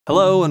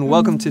Hello and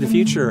welcome to the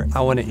future. I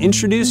want to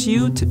introduce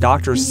you to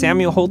Dr.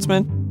 Samuel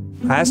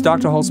Holtzman. I asked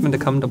Dr. Holtzman to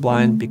come to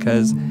Blind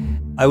because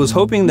I was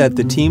hoping that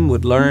the team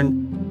would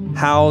learn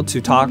how to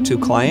talk to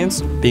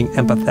clients being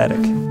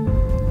empathetic.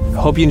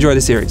 I hope you enjoy the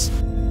series.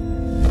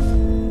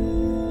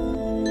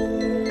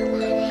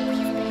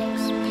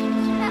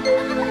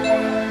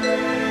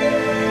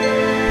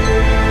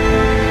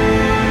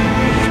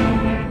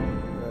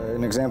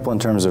 Example in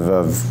terms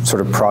of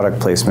sort of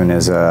product placement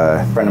is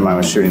a friend of mine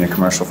was shooting a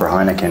commercial for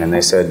Heineken, and they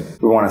said,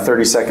 we want a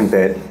 30-second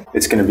bit.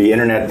 It's going to be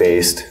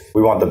internet-based.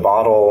 We want the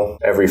bottle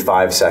every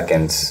 5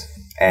 seconds,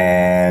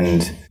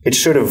 and it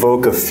should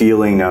evoke a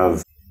feeling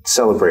of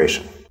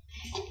celebration.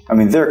 I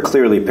mean, they're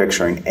clearly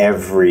picturing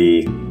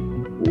every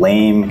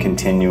lame,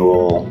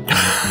 continual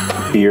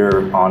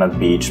beer on a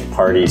beach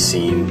party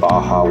scene,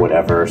 Baja,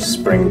 whatever,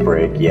 spring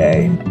break,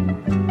 yay.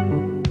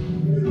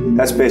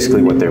 That's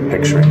basically what they're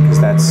picturing, because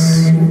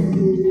that's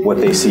what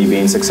they see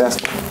being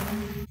successful.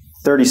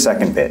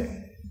 30-second bit.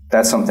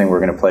 That's something we're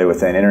going to play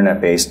with.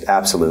 Internet-based,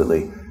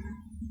 absolutely.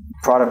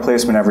 Product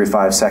placement every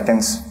 5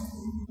 seconds.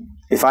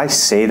 If I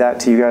say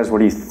that to you guys, what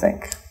do you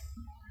think?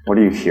 What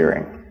are you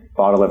hearing?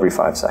 Bottle every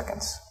 5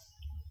 seconds.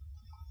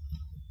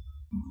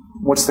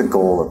 What's the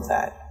goal of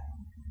that?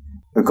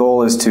 The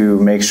goal is to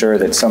make sure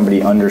that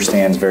somebody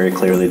understands very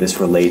clearly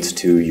this relates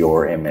to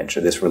your image,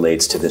 or this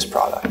relates to this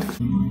product.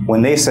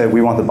 When they said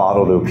we want the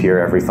bottle to appear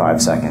every 5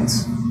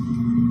 seconds,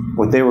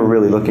 what they were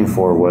really looking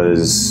for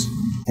was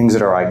things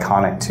that are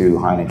iconic to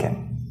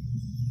Heineken.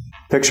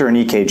 Picture an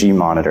EKG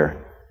monitor.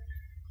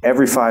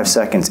 Every 5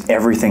 seconds,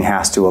 everything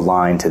has to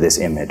align to this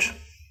image.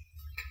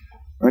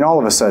 I mean, all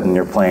of a sudden,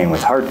 you're playing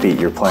with heartbeat,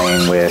 you're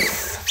playing with,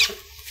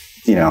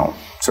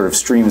 sort of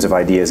streams of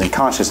ideas and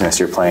consciousness,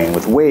 you're playing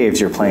with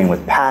waves, you're playing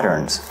with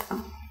patterns.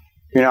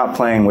 You're not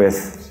playing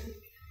with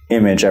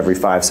image every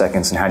 5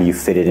 seconds and how do you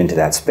fit it into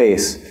that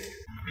space.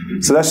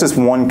 So that's just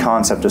one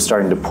concept of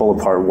starting to pull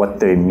apart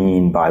what they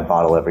mean by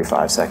bottle every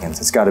 5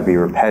 seconds. It's got to be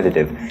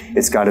repetitive.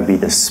 It's got to be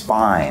the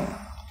spine.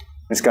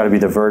 It's got to be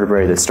the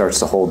vertebrae that starts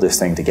to hold this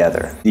thing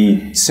together.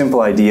 The simple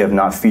idea of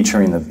not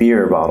featuring the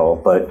beer bottle,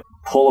 but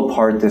pull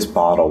apart this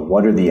bottle.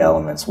 What are the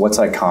elements? What's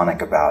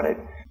iconic about it?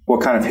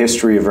 What kind of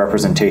history of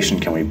representation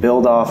can we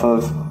build off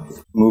of?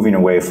 Moving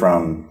away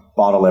from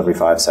bottle every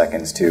 5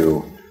 seconds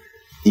to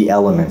the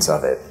elements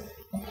of it,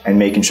 and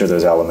making sure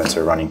those elements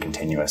are running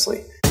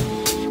continuously.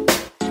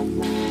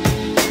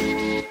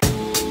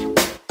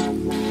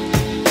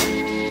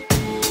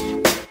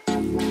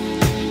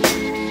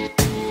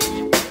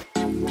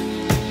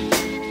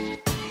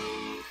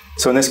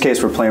 So in this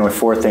case, we're playing with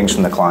 4 things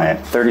from the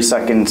client. 30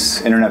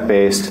 seconds,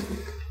 internet-based,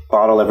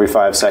 bottle every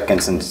 5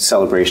 seconds, and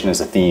celebration is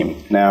a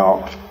theme.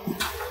 Now,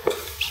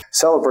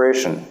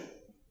 celebration,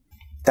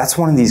 that's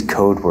one of these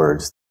code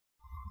words.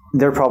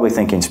 They're probably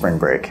thinking spring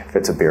break if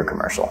it's a beer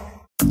commercial.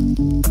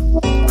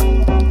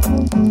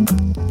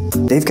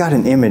 They've got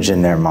an image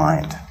in their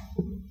mind.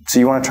 So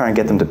you want to try and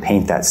get them to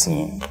paint that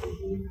scene.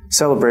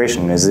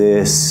 Celebration, is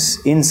this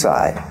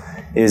inside?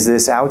 Is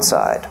this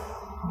outside?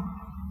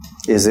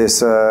 Is this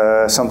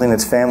something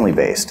that's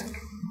family-based?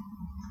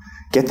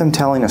 Get them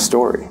telling a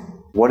story.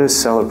 What does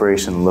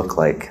celebration look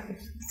like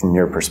from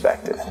your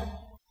perspective?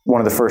 One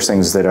of the first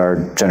things that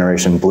our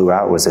generation blew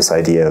out was this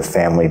idea of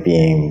family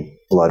being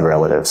blood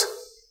relatives.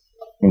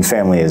 I mean,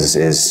 family is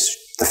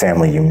the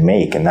family you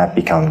make, and that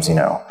becomes,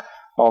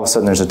 all of a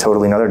sudden there's a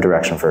totally another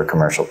direction for a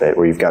commercial bit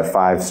where you've got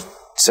 5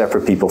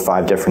 separate people,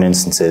 5 different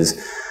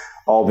instances,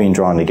 all being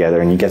drawn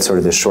together, and you get sort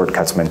of this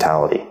shortcuts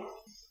mentality,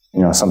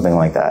 something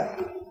like that.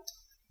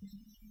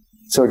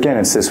 So again,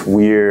 it's this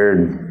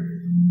weird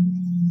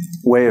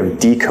way of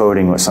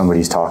decoding what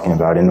somebody's talking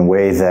about in a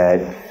way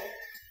that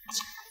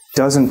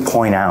doesn't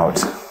point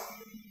out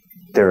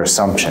their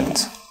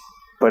assumptions,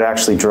 but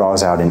actually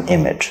draws out an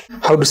image.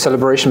 How does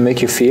celebration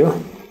make you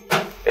feel?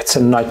 It's a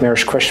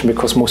nightmarish question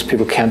because most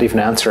people can't even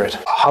answer it.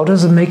 How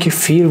does it make you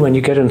feel when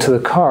you get into the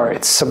car?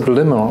 It's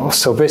subliminal.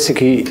 So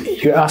basically,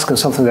 you're asking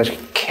something that you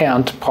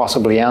can't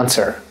possibly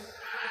answer.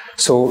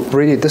 So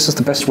really, this is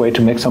the best way to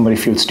make somebody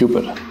feel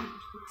stupid.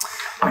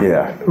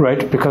 Yeah.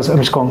 Right? Because I'm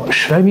just going,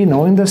 should I be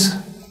knowing this?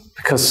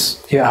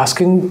 Because you're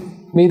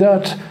asking me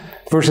that?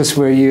 Versus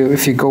where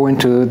if you go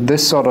into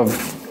this sort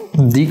of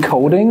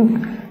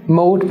decoding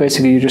mode,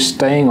 basically you're just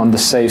staying on the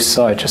safe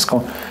side, just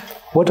going,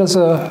 what does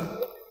a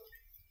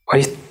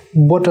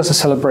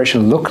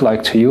celebration look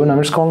like to you? And I'm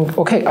just going,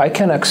 okay, I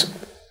can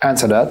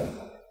answer that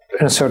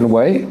in a certain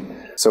way.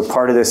 So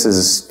part of this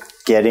is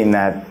getting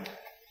that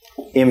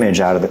image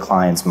out of the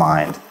client's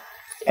mind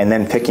and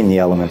then picking the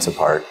elements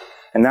apart.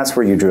 And that's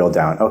where you drill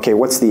down. Okay,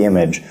 what's the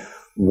image?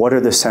 What are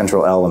the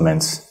central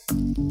elements?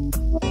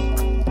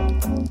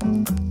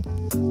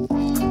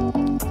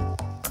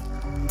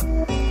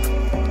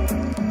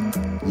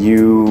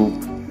 You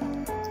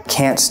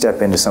can't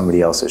step into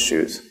somebody else's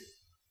shoes.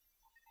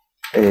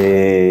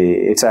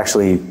 It's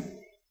actually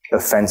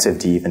offensive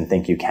to even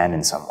think you can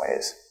in some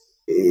ways.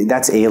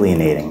 That's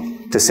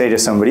alienating. To say to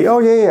somebody, oh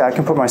yeah, I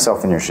can put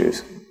myself in your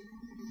shoes.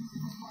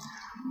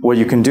 What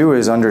you can do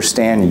is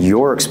understand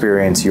your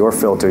experience, your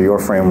filter, your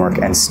framework,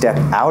 and step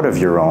out of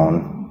your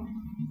own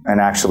and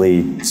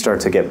actually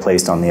start to get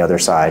placed on the other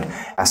side,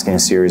 asking a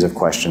series of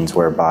questions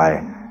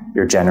whereby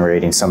you're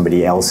generating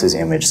somebody else's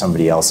image,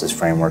 somebody else's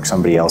framework,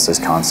 somebody else's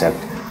concept,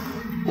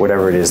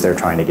 whatever it is they're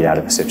trying to get out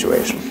of a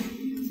situation.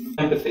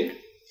 Empathy.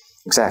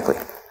 Exactly.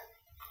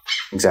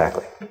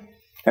 Exactly.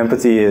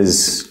 Empathy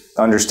is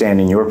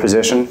understanding your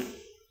position,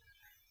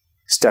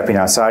 stepping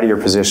outside of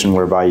your position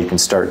whereby you can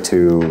start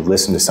to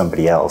listen to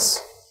somebody else.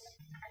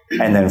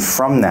 And then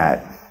from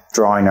that,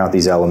 drawing out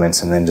these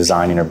elements and then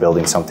designing or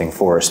building something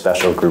for a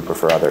special group or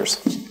for others.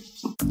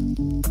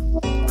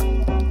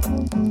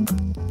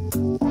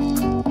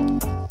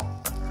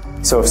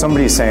 So if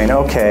somebody's saying,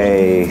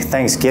 okay,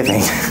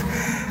 Thanksgiving,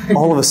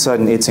 all of a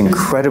sudden it's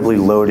incredibly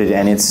loaded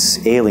and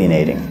it's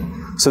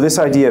alienating. So this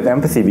idea of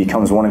empathy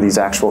becomes one of these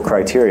actual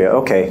criteria.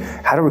 Okay,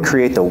 how do we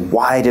create the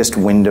widest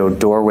window,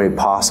 doorway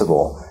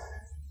possible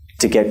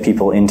to get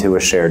people into a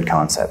shared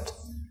concept?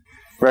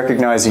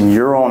 Recognizing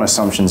your own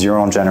assumptions, your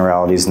own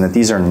generalities, and that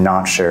these are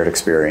not shared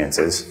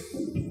experiences.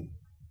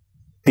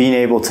 Being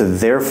able to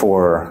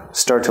therefore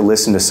start to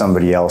listen to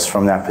somebody else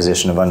from that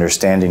position of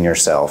understanding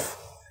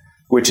yourself,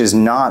 which is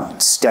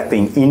not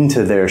stepping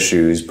into their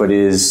shoes, but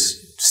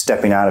is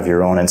stepping out of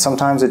your own. And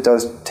sometimes it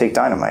does take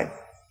dynamite.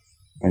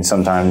 And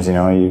sometimes,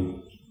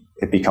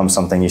 it becomes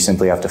something you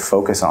simply have to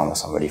focus on with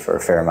somebody for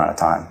a fair amount of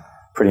time.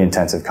 Pretty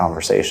intensive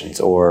conversations,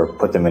 or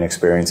put them in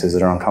experiences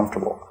that are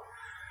uncomfortable.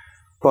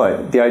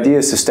 But the idea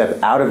is to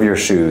step out of your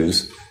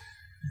shoes,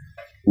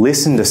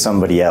 listen to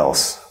somebody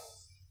else,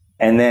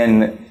 and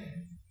then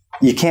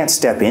you can't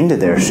step into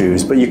their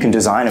shoes, but you can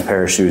design a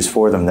pair of shoes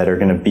for them that are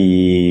going to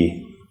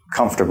be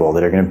comfortable,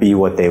 that are going to be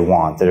what they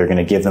want, that are going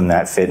to give them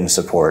that fit and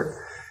support.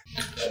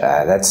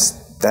 That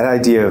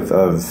idea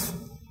of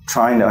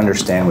trying to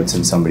understand what's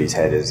in somebody's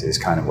head is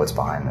kind of what's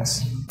behind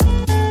this.